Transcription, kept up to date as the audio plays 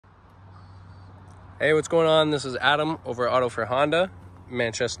Hey, what's going on? This is Adam over at Auto for Honda,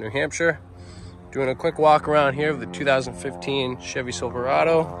 Manchester, New Hampshire. Doing a quick walk around here of the 2015 Chevy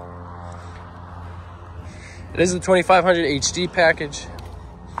Silverado. It is the 2500 HD package,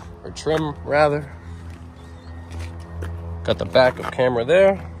 or trim rather. Got the backup camera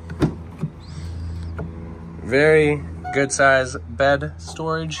there. Very good size bed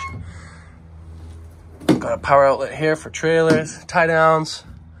storage. Got a power outlet here for trailers, tie downs.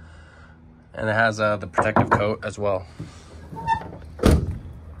 And it has the protective coat as well.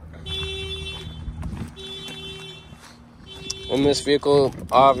 In this vehicle,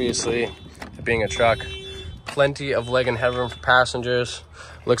 obviously, it being a truck, plenty of leg and headroom for passengers.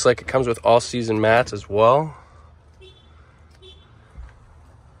 Looks like it comes with all-season mats as well.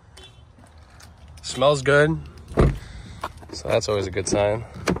 Smells good, so that's always a good sign.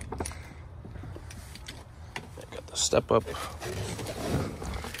 Got the step up.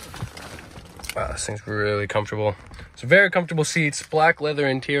 Wow, this thing's really comfortable. It's very comfortable seats, black leather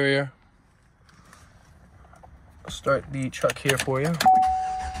interior. I'll start the truck here for you.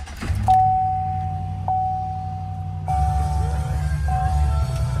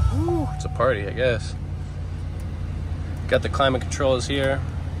 Ooh, it's a party, I guess. Got the climate controls here.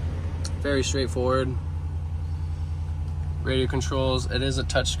 Very straightforward. Radio controls. It is a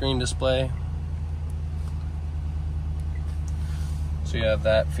touchscreen display. So you have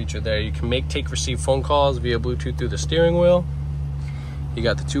that feature there. You can take, receive phone calls via Bluetooth through the steering wheel. You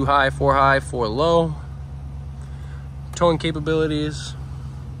got the 2 high, 4 low. Towing capabilities.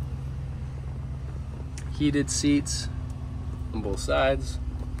 Heated seats on both sides.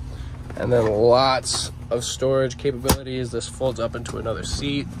 And then lots of storage capabilities. This folds up into another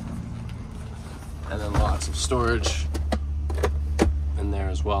seat. And then lots of storage in there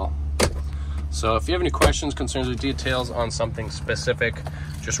as well. So if you have any questions, concerns, or details on something specific,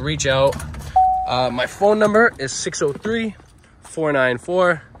 just reach out. My phone number is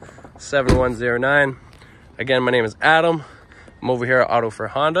 603-494-7109. Again, my name is Adam. I'm over here at Auto for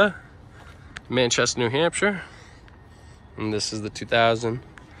Honda, Manchester, New Hampshire. And this is the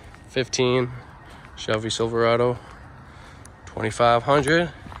 2015 Chevy Silverado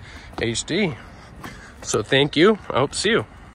 2500 HD. So thank you. I hope to see you.